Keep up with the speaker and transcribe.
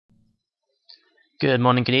Good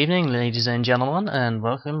morning, good evening, ladies and gentlemen, and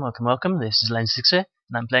welcome. This is Lensy here,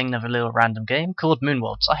 and I'm playing another little random game called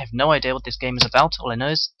Waltz. I have no idea what this game is about. All I know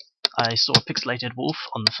is I saw a pixelated wolf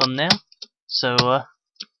on the thumbnail, so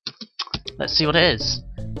let's see what it is.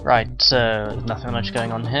 Right, so nothing much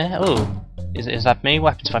going on here. Oh, is that me?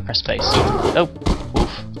 What happens if I press space? Oh,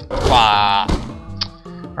 wolf. Wah.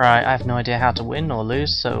 Right, I have no idea how to win or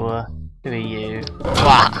lose, so who are you?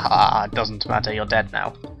 Wah. Doesn't matter, you're dead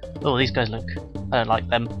now. Oh, these guys look... I don't like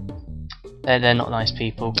them. They're not nice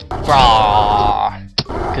people.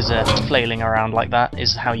 Because flailing around like that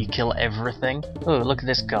is how you kill everything. Oh, look at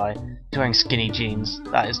this guy. He's wearing skinny jeans.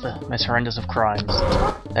 That is the most horrendous of crimes.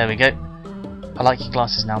 There we go. I like your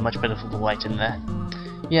glasses now, much better for the light in there.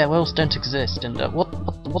 Yeah, werewolves don't exist. And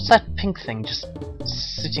what's that pink thing just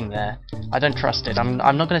sitting there? I don't trust it. I'm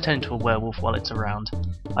not going to turn into a werewolf while it's around.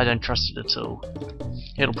 I don't trust it at all.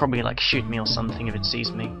 It'll probably like shoot me or something if it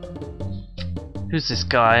sees me. Who's this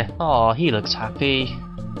guy? Oh, he looks happy.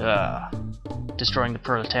 Destroying the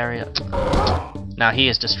proletariat. Now he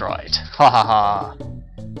is destroyed. Ha ha ha.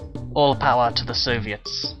 All power to the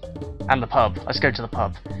Soviets. And the pub. Let's go to the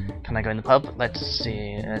pub. Can I go in the pub? Let's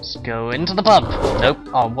see. Let's go into the pub. Nope.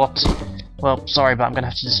 Oh, what? Well, sorry, but I'm going to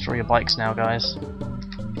have to destroy your bikes now, guys.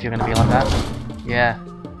 If you're going to be like that. Yeah.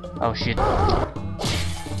 Oh, shit.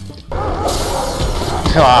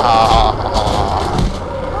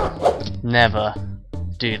 Never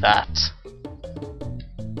do that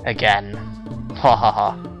again. Ha ha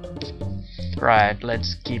ha. Right,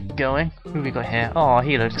 let's keep going. Who have we got here? Oh,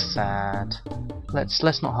 he looks sad.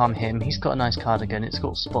 Let's not harm him. He's got a nice cardigan. It's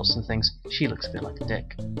got spots and things. She looks a bit like a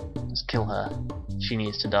dick. Let's kill her. She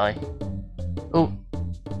needs to die. Oh,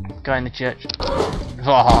 guy in the church. Ha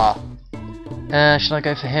ha. Should I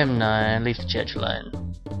go for him? No, leave the church alone.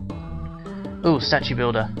 Ooh, statue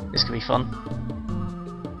builder. This could be fun.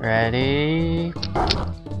 Ready?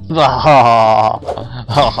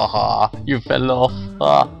 You fell off.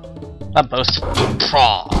 That boast.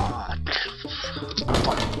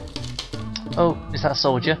 Oh, is that a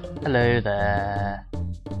soldier? Hello there.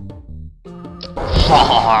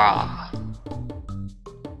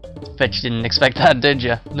 Bet you didn't expect that, did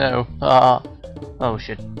you? No. Oh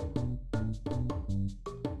shit.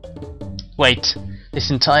 Wait. This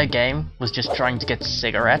entire game was just trying to get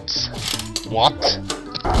cigarettes? What?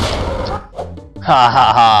 Ha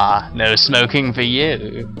ha ha! No smoking for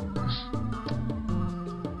you!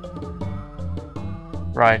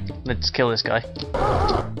 Right, let's kill this guy.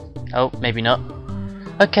 Oh, maybe not.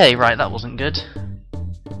 Okay, right, that wasn't good.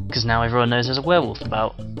 Because now everyone knows there's a werewolf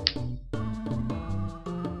about.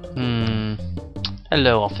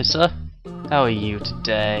 Hello, officer. How are you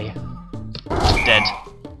today? Dead.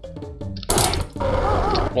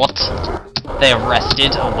 What? They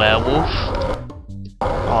arrested a werewolf?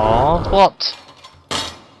 Oh, what?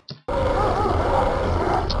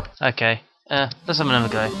 Okay, let's have another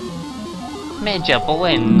go. Major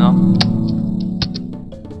bueno.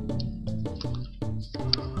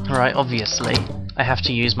 Right, obviously, I have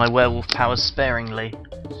to use my werewolf powers sparingly.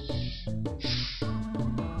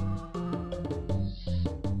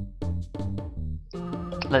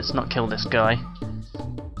 Let's not kill this guy.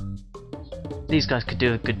 These guys could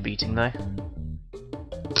do a good beating though.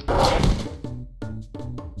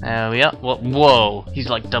 There we are. What? Whoa! He's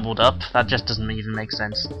like doubled up. That just doesn't even make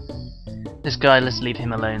sense. This guy, let's leave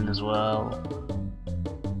him alone as well.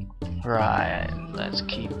 Right, let's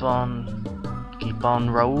keep on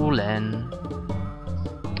rolling.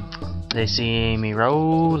 They see me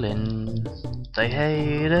rolling. They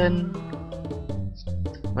hating.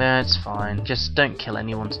 Well, it's fine. Just don't kill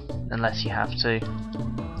anyone unless you have to.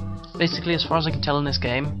 Basically, as far as I can tell in this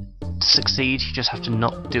game, to succeed, you just have to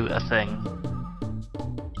not do a thing.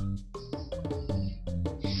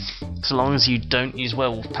 So long as you don't use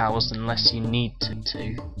werewolf powers unless you need to,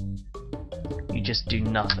 you just do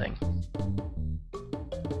nothing.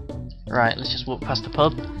 Right, let's just walk past the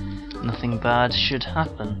pub. Nothing bad should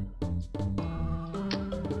happen.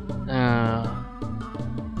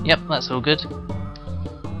 Yep, that's all good.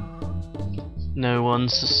 No one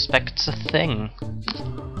suspects a thing.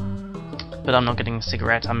 But I'm not getting a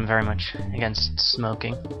cigarette, I'm very much against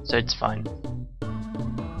smoking, so it's fine.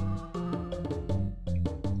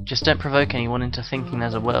 Just don't provoke anyone into thinking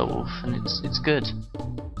there's a werewolf, and it's good.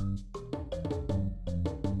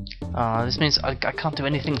 This means I can't do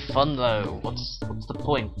anything fun though. What's the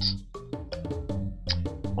point?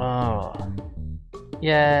 Oh.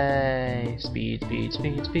 Yay! Speed.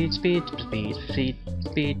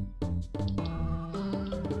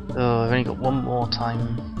 Oh, I've only got one more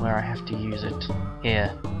time where I have to use it.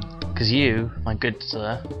 Here. Because you, my good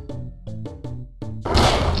sir,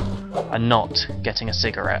 and not getting a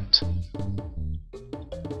cigarette.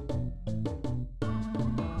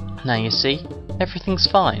 Now you see, everything's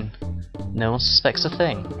fine. No one suspects a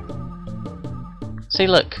thing. See,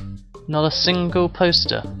 look, not a single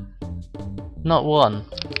poster. Not one.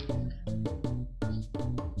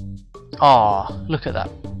 Ah, look at that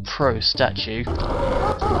pro statue.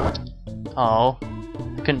 Oh,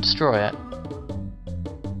 I couldn't destroy it.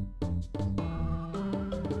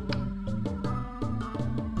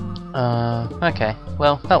 Okay,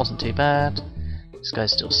 well, that wasn't too bad. This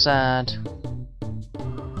guy's still sad.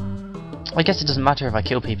 I guess it doesn't matter if I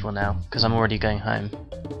kill people now, because I'm already going home.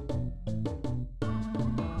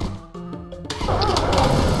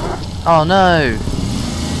 Oh no!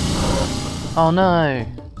 Oh no!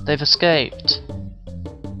 They've escaped!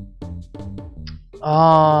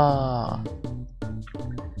 Ah!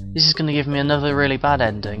 This is going to give me another really bad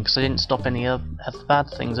ending, because I didn't stop any of the bad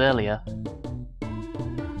things earlier.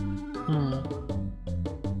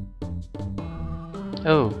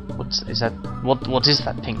 Oh, what is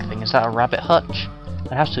that pink thing? Is that a rabbit hutch?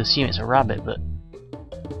 I have to assume it's a rabbit, but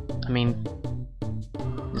I mean,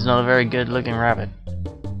 it's not a very good looking rabbit.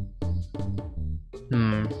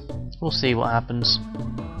 We'll see what happens.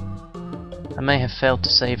 I may have failed to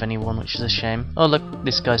save anyone, which is a shame. Oh look,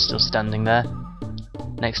 this guy's still standing there,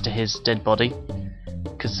 next to his dead body.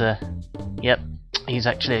 Because, yep, he's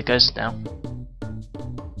actually a ghost now.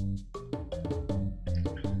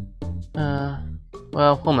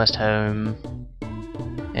 Well, almost home.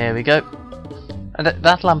 Here we go. And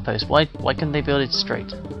that lamppost, why couldn't they build it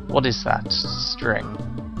straight? What is that? String.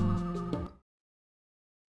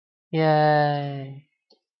 Yay.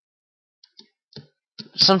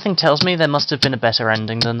 Something tells me there must have been a better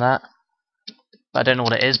ending than that. I don't know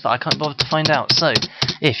what it is, but I can't bother to find out. So,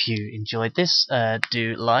 if you enjoyed this,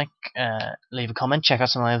 do like, leave a comment, check out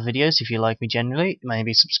some of my other videos if you like me generally,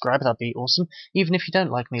 maybe subscribe, that'd be awesome. Even if you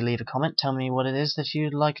don't like me, leave a comment, tell me what it is that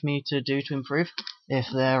you'd like me to do to improve. If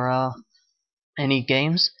there are any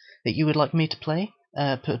games that you would like me to play,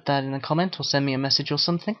 put that in a comment or send me a message or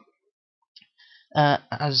something.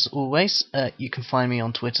 As always, you can find me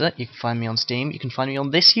on Twitter, you can find me on Steam, you can find me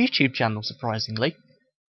on this YouTube channel, surprisingly.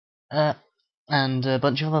 And a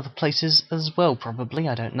bunch of other places as well, probably,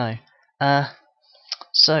 I don't know.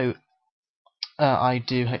 So, I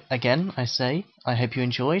say, I hope you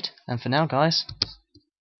enjoyed, and for now, guys,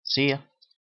 see ya.